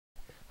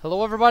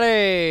Hello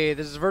everybody,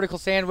 this is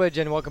VerticalSandwich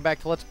and welcome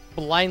back to Let's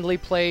Blindly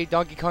Play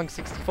Donkey Kong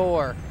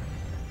 64.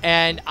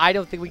 And I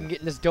don't think we can get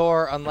in this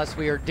door unless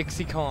we are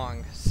Dixie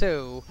Kong.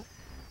 So,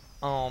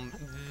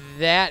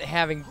 that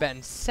having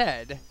been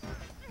said,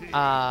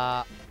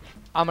 I'm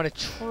gonna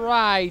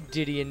try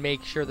Diddy and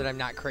make sure that I'm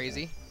not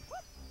crazy.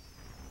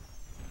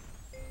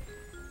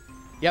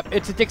 Yep,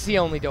 it's a Dixie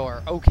only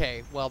door.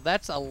 Okay, well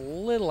that's a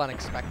little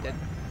unexpected.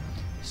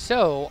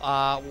 So,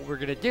 what we're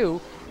gonna do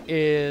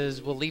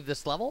is we'll leave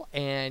this level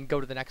and go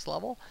to the next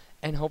level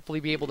and hopefully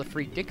be able to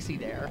free Dixie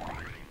there.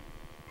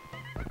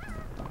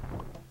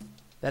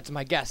 That's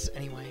my guess,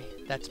 anyway.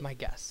 That's my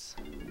guess.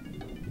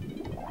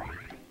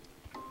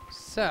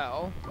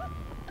 So,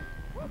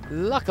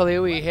 luckily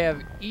we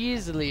have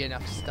easily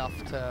enough stuff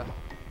to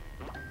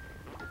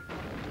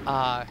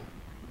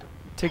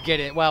get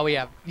it. Well, we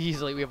have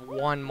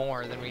one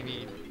more than we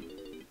need.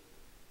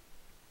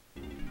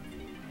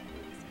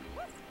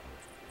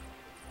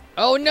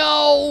 Oh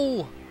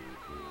no!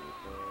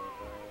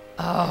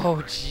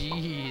 Oh,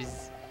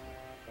 jeez.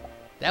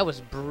 That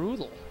was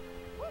brutal.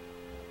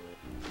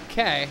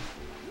 Okay.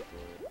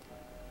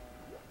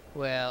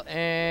 Well,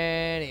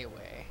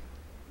 anyway.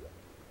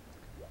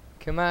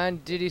 Come on,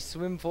 Diddy,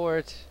 swim for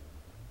it.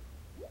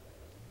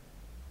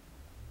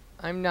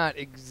 I'm not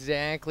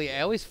exactly...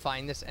 I always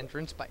find this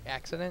entrance by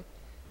accident.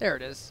 There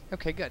it is.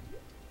 Okay, good.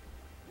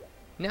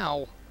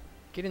 Now,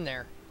 get in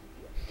there.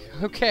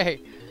 Okay.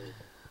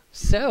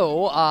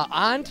 So,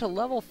 on to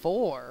level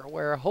 4,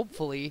 where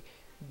hopefully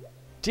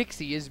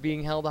Dixie is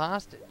being held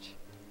hostage.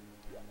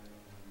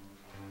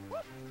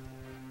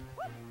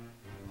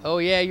 Oh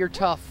yeah, you're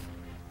tough.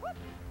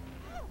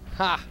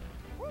 Ha!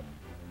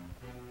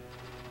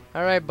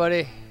 Alright,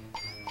 buddy.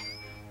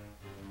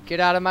 Get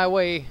out of my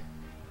way.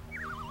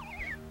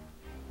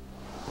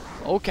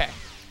 Okay.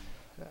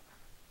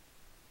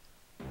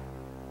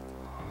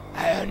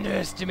 I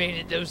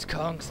underestimated those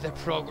Kongs. Their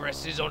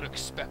progress is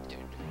unexpected.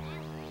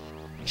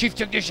 Chief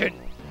Technician,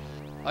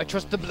 I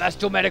trust the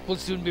Blastomatic will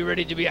soon be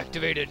ready to be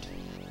activated.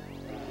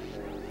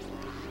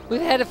 We've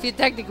had a few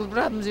technical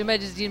problems, Your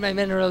Majesty, and my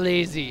men are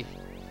lazy.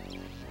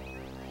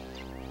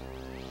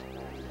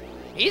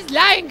 He's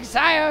lying,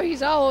 sire.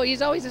 He's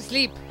always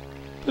asleep.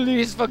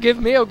 Please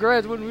forgive me, O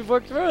Grant, when we've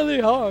worked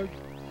really hard.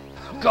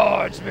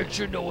 Guards, make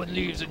sure no one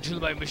leaves until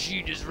my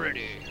machine is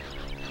ready.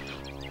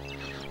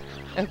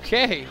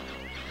 Okay.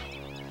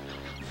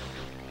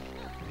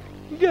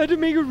 You gotta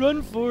make a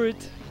run for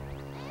it.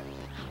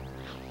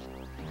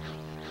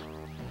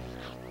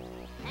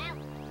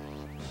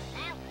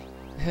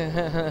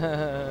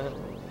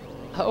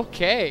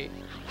 Okay.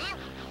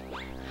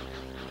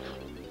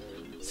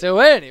 So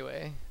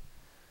anyway,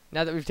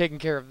 now that we've taken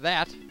care of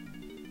that,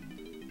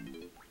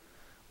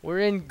 we're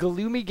in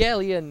Gloomy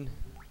Galleon.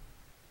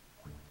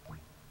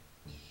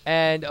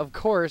 And of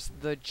course,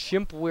 the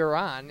chimp we're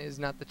on is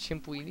not the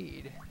chimp we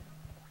need.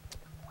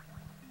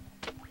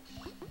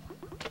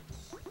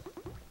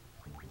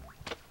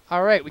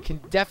 Alright, we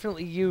can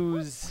definitely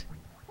use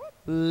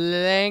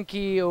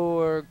Lanky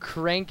or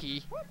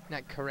Cranky.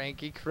 Not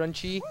Cranky,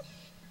 Crunchy.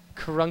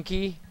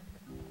 Crunky.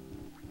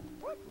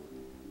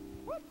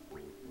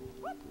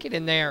 Get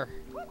in there.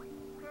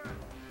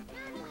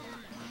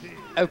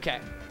 Okay.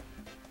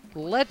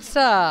 Let's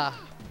start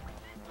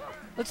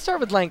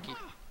with Lanky.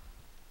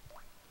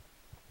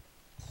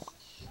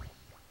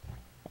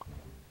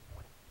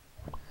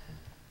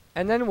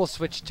 And then we'll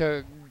switch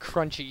to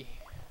Crunchy.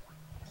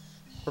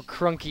 Or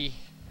Crunky.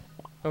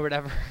 Or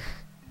whatever.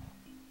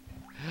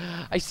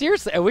 I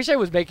wish I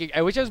was making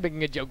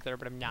a joke there,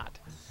 but I'm not.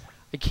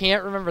 I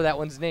can't remember that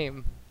one's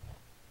name.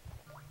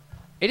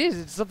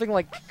 It's something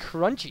like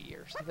Crunchy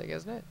or something,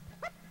 isn't it?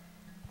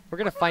 We're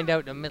gonna find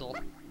out in a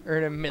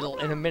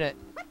minute.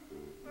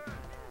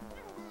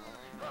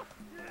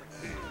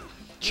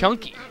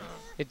 Chunky.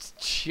 It's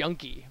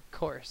Chunky, of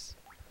course.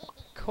 Of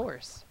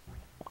course.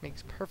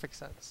 Makes perfect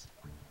sense.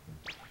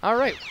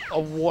 Alright,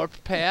 a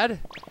warp pad.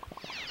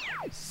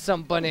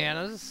 Some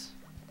bananas.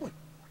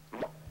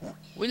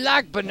 We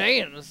like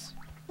bananas.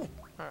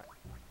 Alright.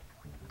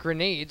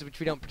 Grenades, which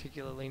we don't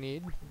particularly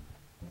need.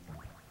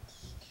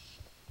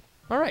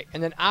 Alright,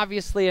 and then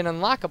obviously an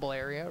unlockable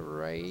area,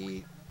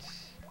 right?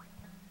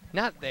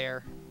 Not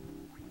there.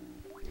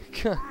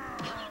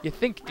 You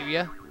think, do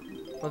ya?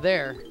 Well,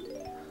 there.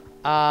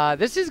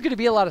 This is gonna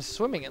be a lot of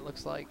swimming, it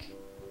looks like.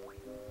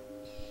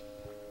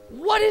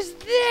 What is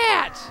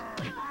that?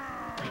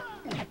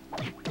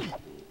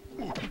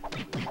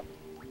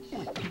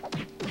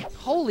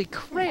 Holy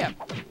crap.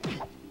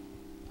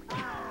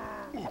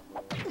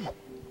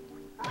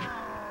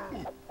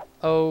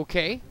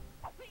 Okay.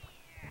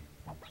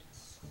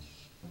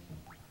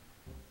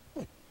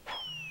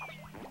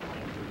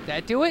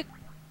 That do it?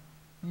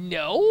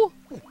 No?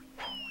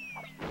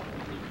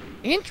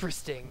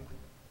 Interesting.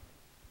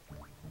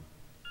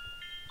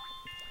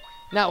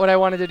 Not what I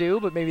wanted to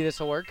do, but maybe this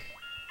will work.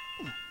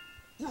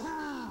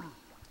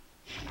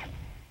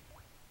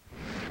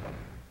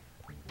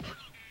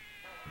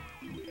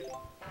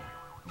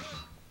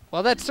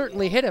 Well, that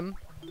certainly hit him.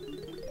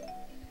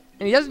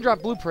 And he doesn't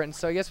drop blueprints,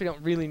 so I guess we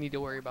don't really need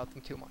to worry about them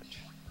too much.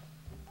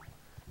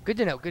 Good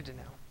to know, good to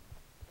know.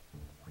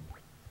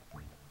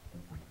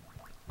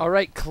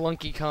 Alright,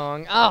 Clunky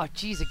Kong. Oh,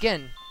 jeez,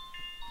 again.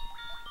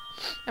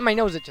 And my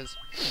nose itches.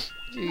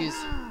 Jeez.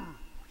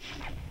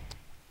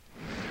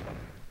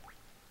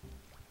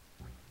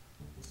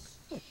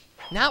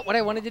 Not what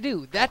I wanted to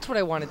do. That's what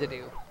I wanted to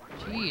do.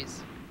 Jeez.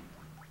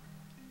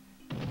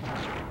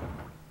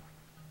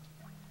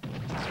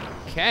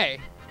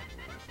 Okay.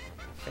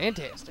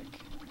 Fantastic.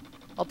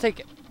 I'll take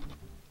it.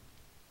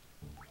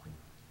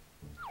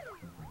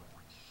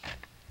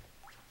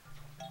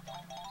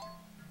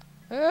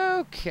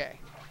 Okay.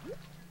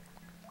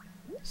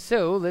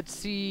 So, let's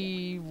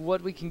see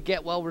what we can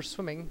get while we're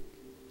swimming.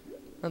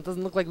 It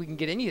doesn't look like we can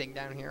get anything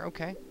down here.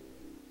 Okay.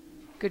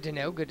 Good to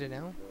know, good to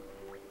know.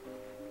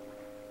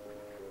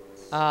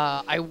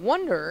 I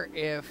wonder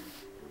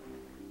if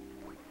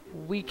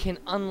we can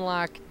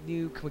unlock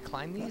new... Can we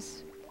climb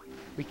these?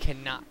 We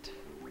cannot.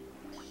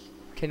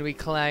 Can we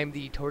climb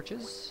the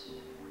torches?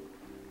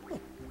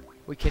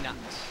 We cannot.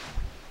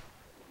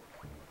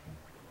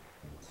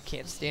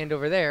 Can't stand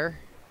over there.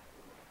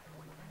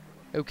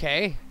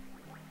 Okay.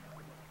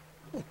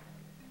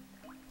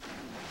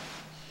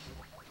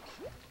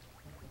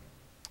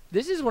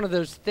 This is one of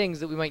those things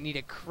that we might need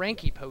a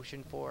cranky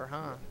potion for,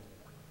 huh?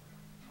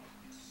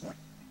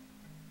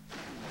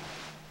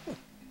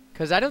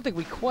 Because I don't think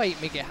we quite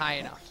make it high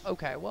enough.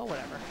 Okay, well,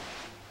 whatever.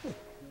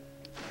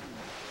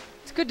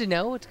 It's good to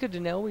know. It's good to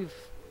know. We've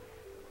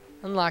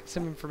unlocked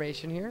some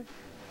information here.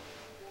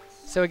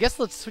 So I guess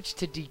let's switch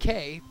to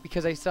DK,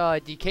 because I saw a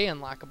DK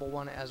unlockable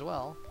one as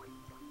well.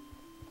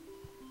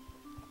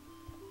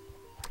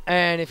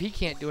 And if he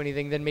can't do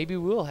anything, then maybe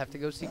we'll have to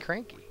go see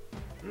Cranky.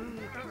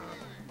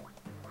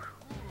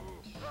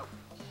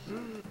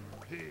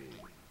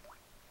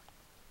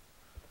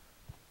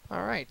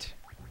 Alright.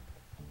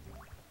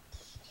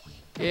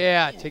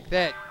 Yeah, take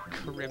that,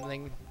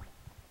 Kremling.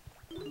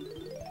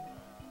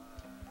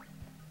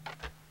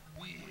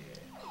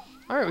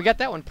 Alright, we got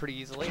that one pretty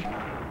easily.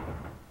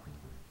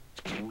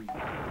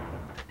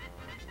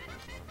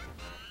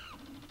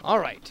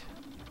 Alright.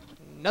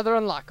 Another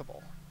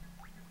unlockable.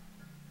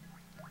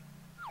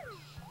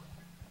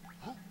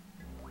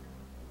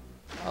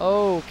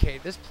 Okay,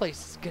 this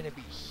place is gonna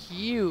be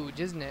huge,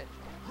 isn't it?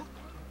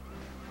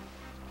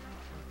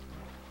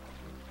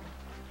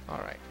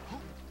 Alright.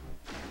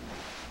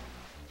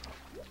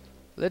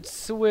 Let's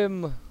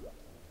swim.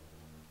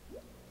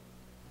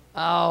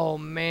 Oh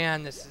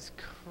man, this is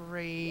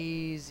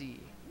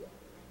crazy.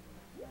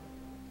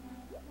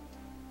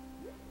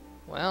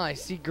 Well, I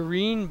see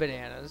green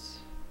bananas.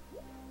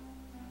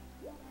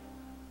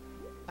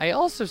 I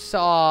also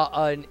saw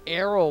an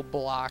arrow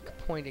block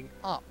pointing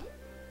up.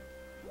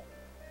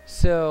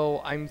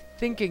 So I'm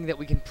thinking that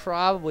we can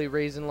probably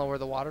raise and lower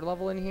the water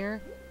level in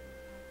here.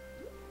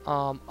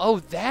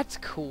 Oh, that's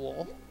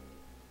cool.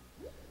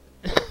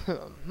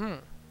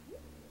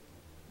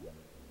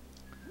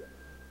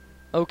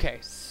 Okay,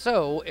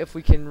 so if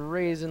we can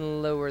raise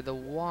and lower the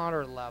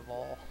water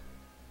level,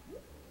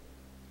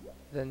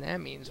 then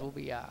that means we'll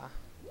be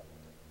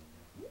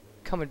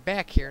coming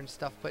back here and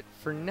stuff. But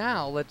for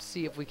now, let's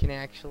see if we can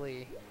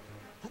actually,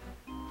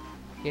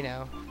 you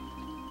know,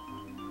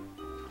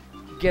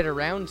 get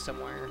around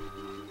somewhere.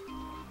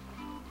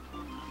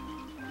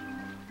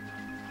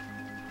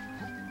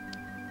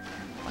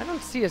 I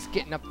don't see us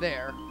getting up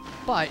there,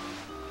 but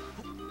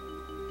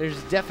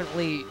there's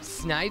definitely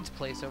Snide's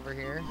place over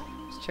here.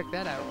 Let's check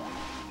that out.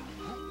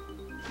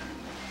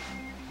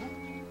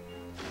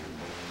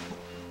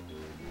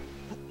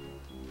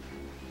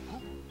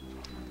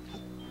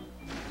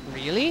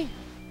 Really?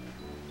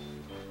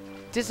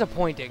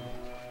 Disappointing.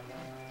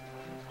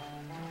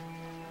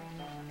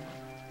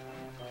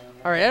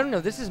 Alright, I don't know.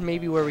 This is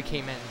maybe where we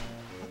came in.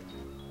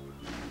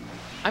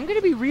 I'm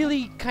gonna be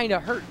really kind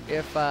of hurt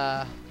if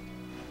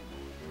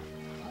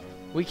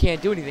we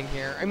can't do anything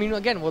here. I mean,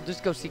 again, we'll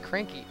just go see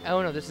Cranky.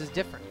 Oh no, this is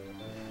different.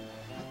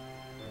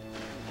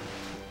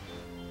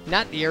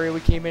 Not the area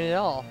we came in at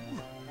all.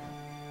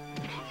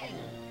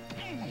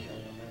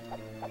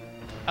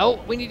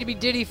 Oh, we need to be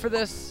Diddy for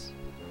this.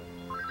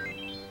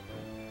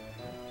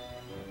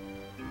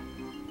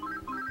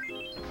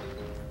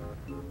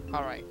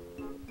 Alright.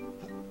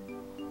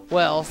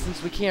 Well,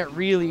 since we can't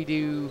really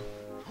do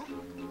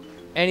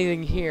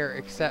anything here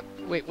except...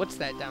 Wait, what's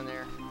that down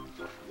there?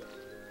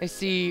 I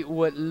see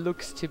what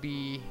looks to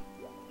be...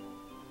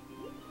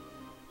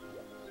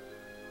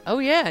 Oh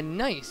yeah,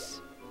 nice.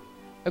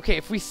 Okay,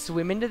 if we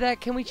swim into that,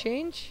 can we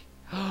change?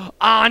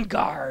 On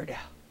guard!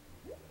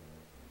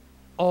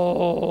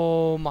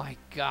 Oh my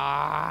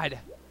god.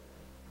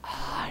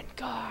 On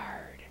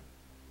guard.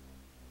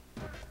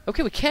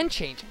 Okay, we can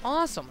change.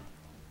 Awesome.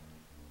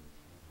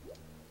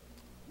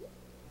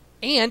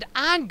 And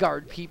on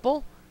guard,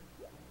 people.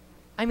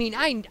 I mean,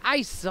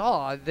 I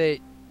saw that,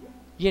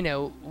 you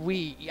know,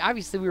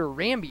 obviously we were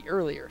Ramby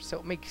earlier, so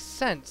it makes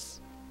sense.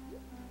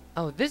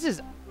 Oh, this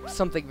is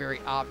something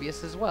very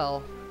obvious as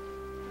well.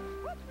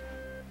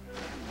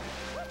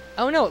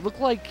 Oh no, it looked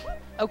like,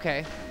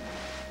 okay.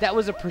 that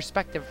was a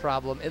perspective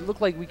problem. It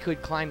looked like we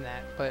could climb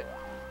that, but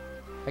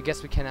I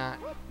guess we cannot.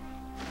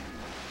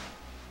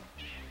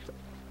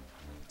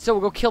 So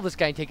we'll go kill this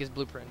guy and take his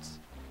blueprints.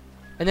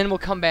 And then we'll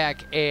come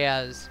back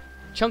as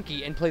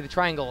Chunky and play the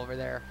triangle over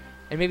there.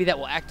 And maybe that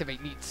will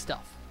activate neat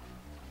stuff.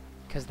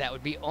 Because that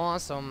would be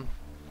awesome.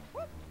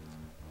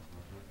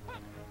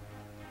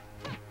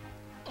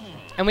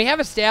 And we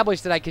have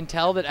established that I can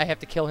tell that I have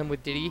to kill him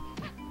with Diddy.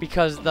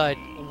 Because the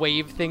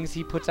wave things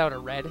he puts out are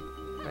red.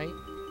 Right?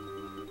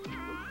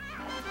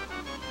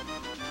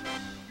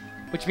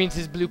 Which means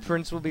his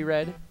blueprints will be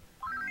red.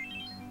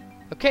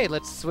 Okay,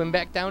 let's swim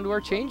back down to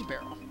our change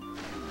barrel.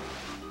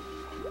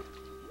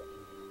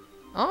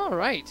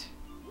 Alright.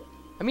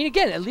 I mean,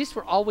 again, at least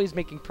we're always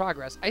making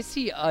progress. I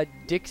see a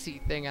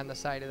Dixie thing on the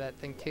side of that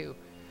thing, too.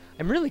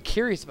 I'm really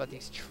curious about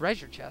these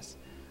treasure chests.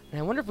 And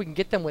I wonder if we can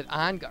get them with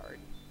On Guard.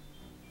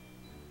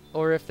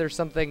 Or if there's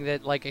something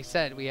that, like I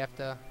said, we have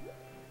to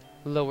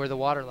lower the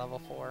water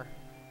level for.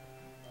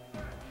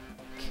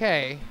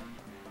 Okay.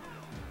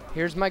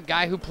 Here's my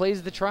guy who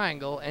plays the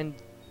triangle, and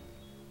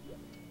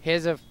he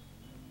has a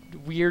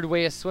weird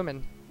way of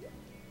swimming.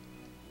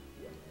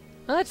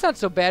 Well, that's not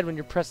so bad when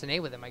you're pressing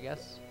A with him, I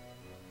guess.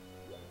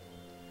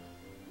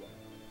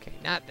 Okay,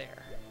 not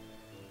there.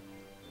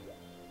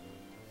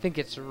 I think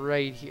it's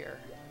right here.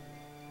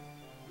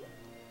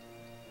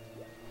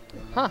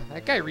 Huh,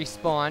 that guy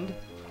respawned.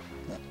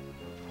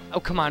 Oh,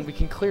 come on, we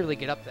can clearly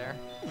get up there.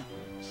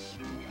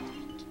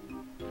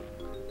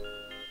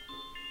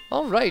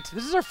 Alright,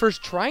 this is our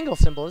first triangle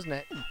symbol, isn't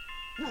it?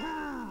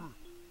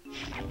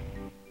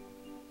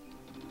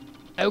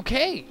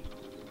 Okay.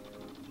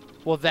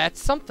 Well, that's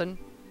something.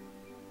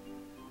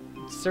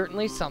 It's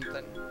certainly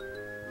something.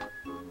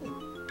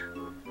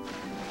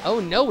 Oh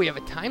no, we have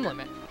a time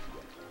limit.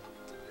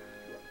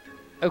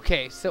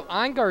 Okay, so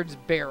On Guard's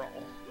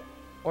barrel,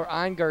 or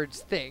On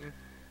Guard's thing,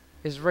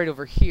 is right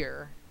over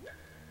here.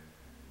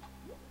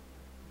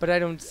 But I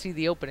don't see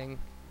the opening.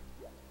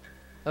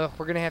 Ugh,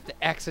 we're gonna have to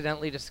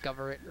accidentally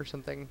discover it or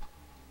something.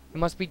 It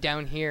must be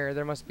down here.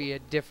 There must be a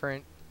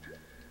different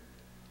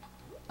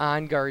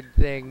On Guard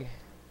thing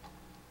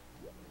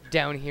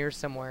down here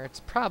somewhere. It's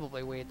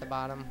probably way at the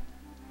bottom.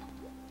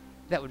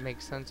 That would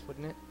make sense,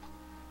 wouldn't it?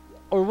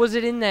 Or was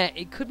it in that?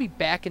 It could be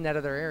back in that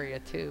other area,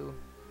 too.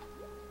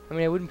 I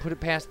mean, I wouldn't put it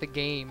past the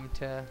game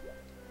to...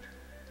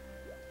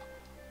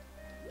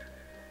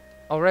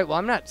 Alright, well,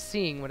 I'm not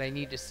seeing what I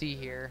need to see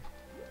here.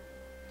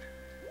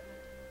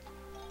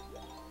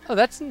 Oh,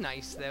 that's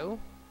nice, though.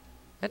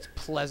 That's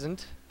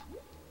pleasant.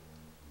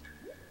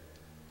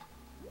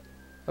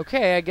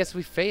 Okay, I guess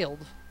we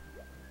failed.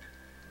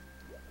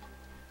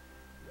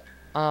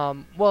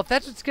 Well, if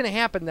that's what's gonna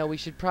happen, though, we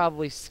should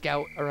probably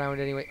scout around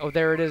anyway. Oh,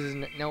 there it is,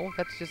 isn't it? No,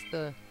 that's just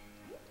the...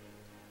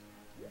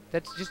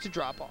 That's just a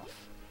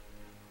drop-off.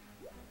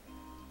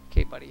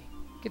 Okay, buddy.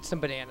 Get some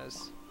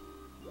bananas.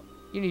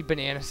 You need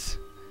bananas.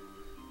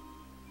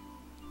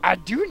 I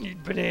do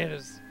need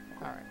bananas!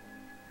 Alright.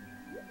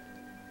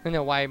 I don't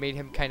know why I made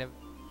him kind of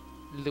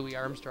Louis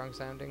Armstrong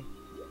sounding.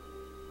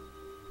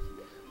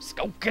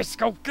 Skokie,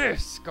 skokie,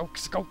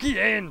 skokie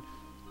in!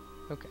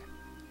 Okay.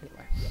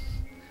 Anyway.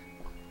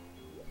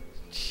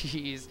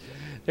 Jeez.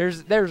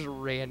 There's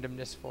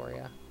randomness for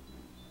you.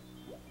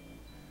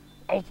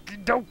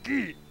 Okie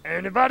dokie.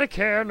 Anybody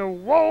can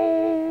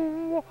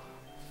whoa.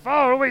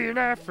 Far away in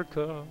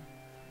Africa.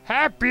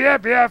 Happy,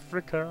 happy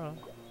Africa.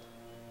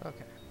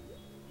 Okay.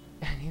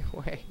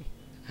 Anyway.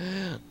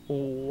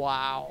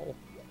 Wow.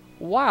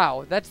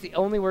 Wow. That's the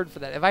only word for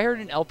that. If I heard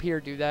an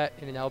LPer do that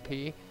in an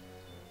LP,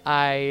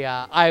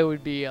 I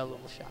would be a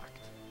little shocked.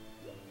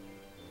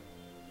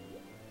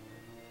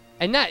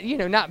 And not, you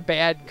know, not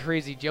bad,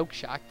 crazy joke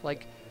shocked.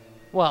 Like,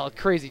 well,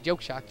 crazy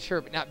joke shocked, sure,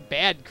 but not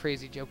bad,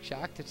 crazy joke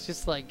shocked. It's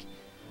just like,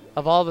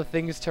 of all the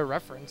things to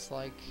reference,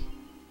 like,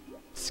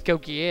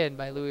 Skokie In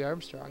by Louis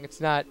Armstrong.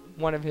 It's not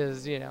one of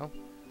his, you know.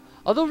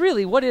 Although,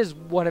 really, what is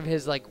one of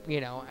his, like,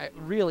 you know,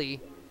 really,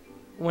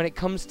 when it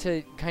comes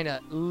to kind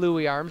of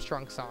Louis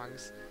Armstrong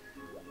songs,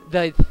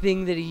 the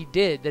thing that he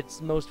did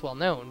that's most well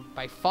known,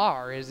 by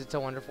far, is It's a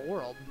Wonderful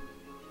World.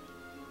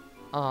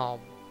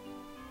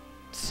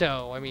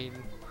 So, I mean...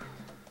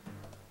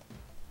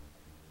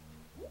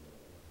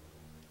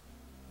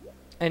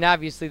 And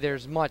obviously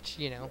there's much,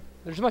 you know,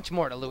 there's much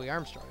more to Louis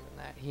Armstrong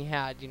than that. He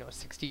had, you know, a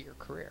 60-year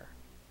career.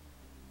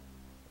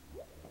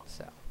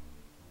 So.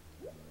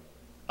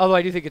 Although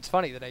I do think it's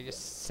funny that I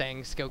just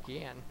sang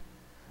Skokie In.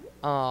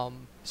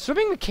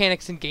 Swimming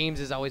mechanics in games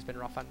has always been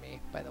rough on me,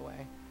 by the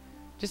way.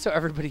 Just so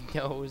everybody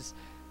knows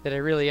that I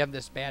really am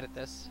this bad at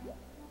this.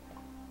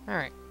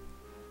 Alright.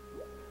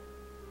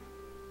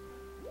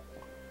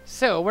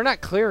 So, we're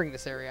not clearing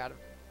this area out of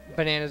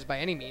bananas by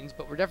any means,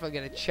 but we're definitely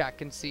going to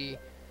check and see...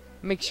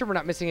 Make sure we're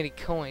not missing any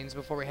coins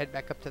before we head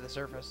back up to the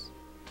surface.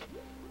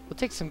 We'll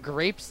take some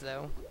grapes,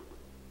 though.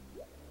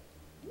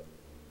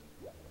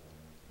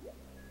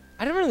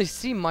 I don't really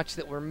see much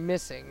that we're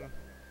missing.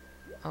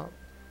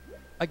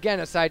 Again,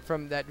 aside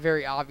from that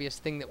very obvious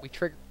thing that we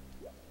triggered.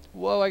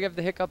 Whoa, I got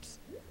the hiccups.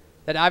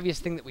 That obvious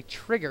thing that we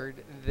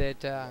triggered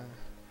that...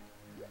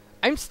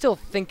 I'm still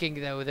thinking,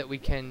 though, that we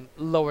can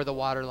lower the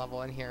water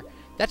level in here.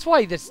 That's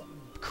why this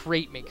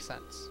crate makes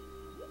sense.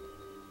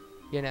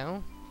 You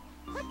know?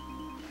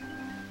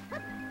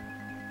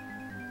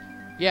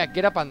 Yeah,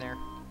 get up on there.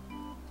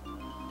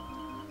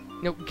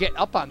 No, get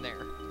up on there.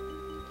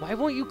 Why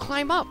won't you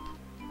climb up?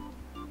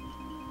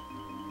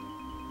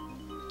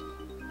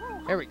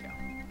 There we go.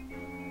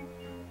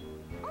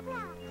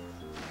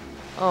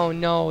 Oh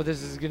no,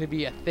 this is gonna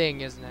be a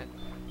thing, isn't it?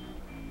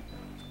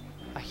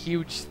 A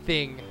huge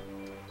thing.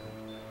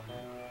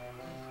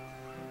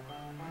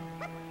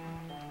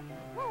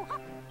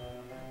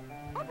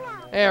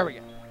 There we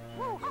go.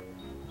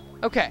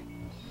 Okay.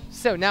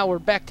 So now we're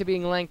back to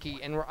being lanky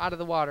and we're out of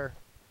the water.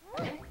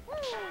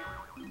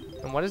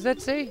 And what does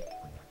that say?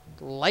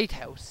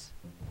 Lighthouse.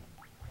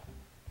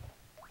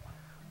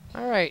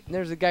 Alright,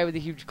 there's a guy with a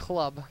huge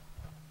club.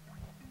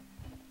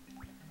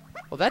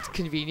 Well, that's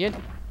convenient.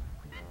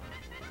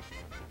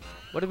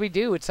 What did we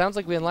do? It sounds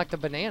like we unlocked a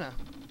banana.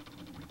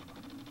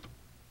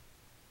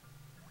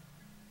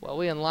 Well,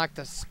 we unlocked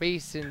a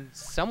space in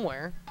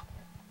somewhere.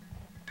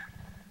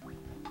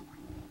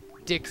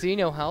 Dixie,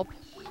 no help.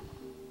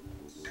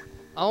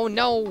 Oh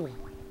no!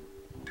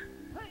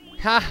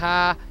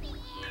 Haha!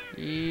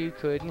 You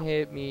couldn't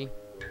hit me.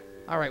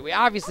 Alright, we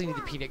obviously need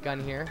the peanut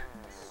gun here.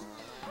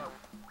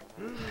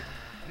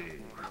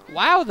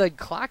 Wow, the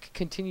clock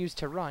continues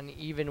to run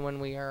even when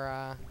we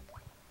are,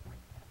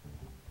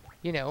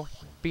 you know,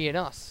 being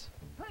us.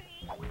 Right.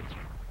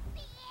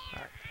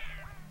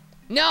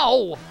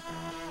 No!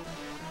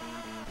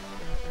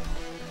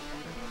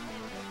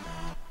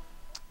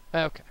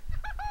 Okay.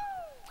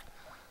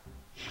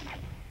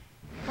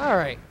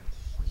 Alright.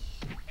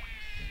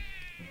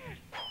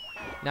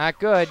 Not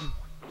good.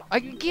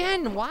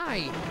 Again,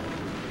 why?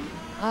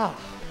 Ah.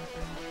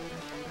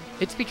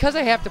 It's because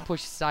I have to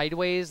push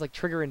sideways, like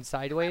trigger in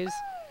sideways,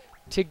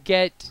 to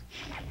get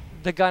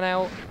the gun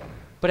out,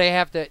 but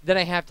then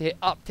I have to hit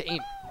up to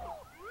aim.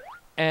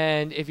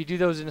 And if you do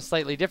those in a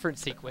slightly different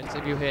sequence,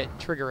 if you hit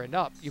trigger and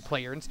up, you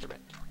play your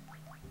instrument.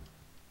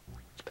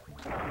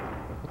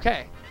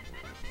 Okay.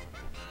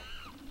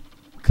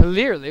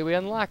 Clearly we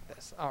unlocked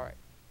this. Alright.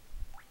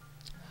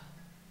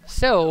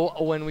 So,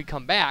 when we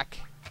come back,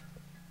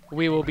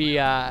 we will be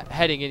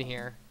heading in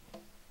here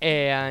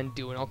and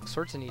doing all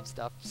sorts of neat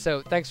stuff.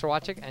 So, thanks for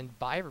watching, and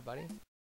bye, everybody.